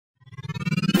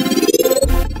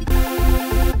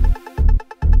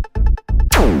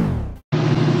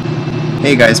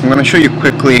Hey guys, I'm going to show you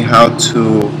quickly how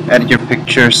to edit your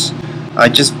pictures.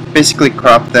 Just basically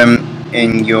crop them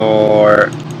in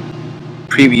your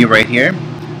preview right here.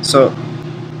 So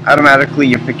automatically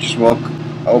your pictures will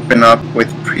open up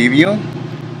with preview.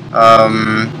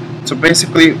 So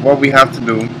basically what we have to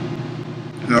do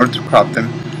in order to crop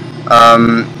them,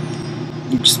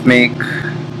 you just make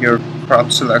your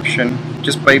crop selection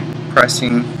just by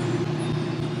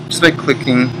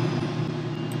clicking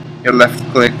your left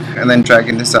click and then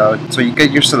dragging this out, so you get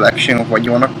your selection of what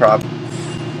you want to crop,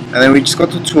 and then we just go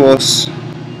to tools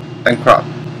and crop,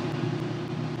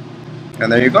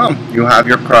 and there you go, you have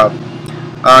your crop.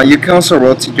 You can also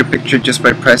rotate your picture just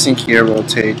by pressing here,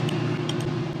 rotate.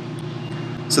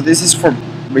 So this is for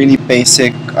really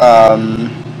basic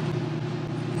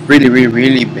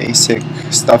really basic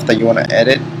stuff that you want to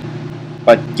edit,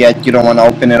 but yet you don't want to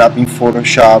open it up in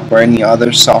Photoshop or any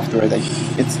other software that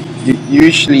you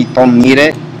usually don't need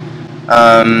it.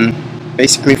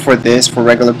 Basically for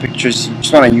regular pictures, you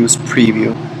just want to use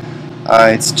preview.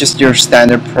 It's just your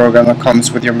standard program that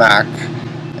comes with your Mac,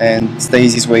 and it's the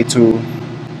easiest way to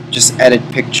just edit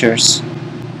pictures.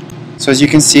 So as you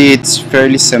can see, it's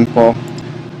fairly simple.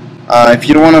 If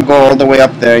you don't want to go all the way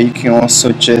up there, you can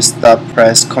also just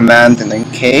press Command and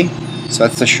then K. So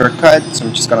that's the shortcut. So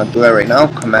I'm just gonna do that right now.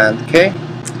 Command K,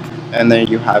 and then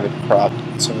you have it cropped.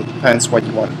 So it depends what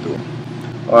you want to do.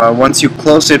 Once you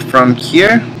close it from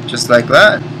here, just like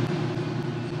that,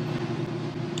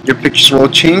 your pictures will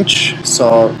change.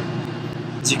 So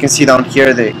as you can see down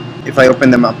here, if I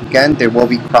open them up again, they will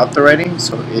be cropped already.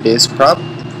 So it is cropped.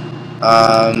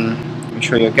 Let me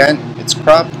show you again. It's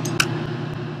cropped.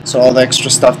 So all the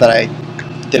extra stuff that I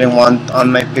didn't want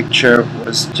on my picture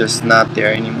was just not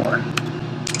there anymore.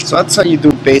 So that's how you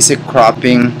do basic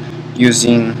cropping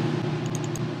using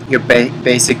your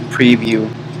basic preview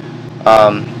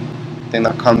thing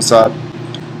that comes up.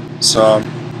 So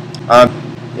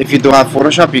if you do have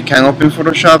Photoshop, you can open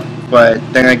Photoshop, but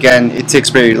then again, it takes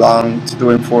very long to do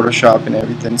in Photoshop and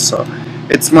everything, so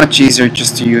it's much easier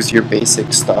just to use your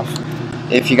basic stuff.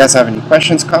 If you guys have any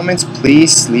questions, comments,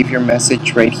 please leave your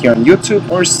message right here on YouTube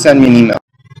or send me an email.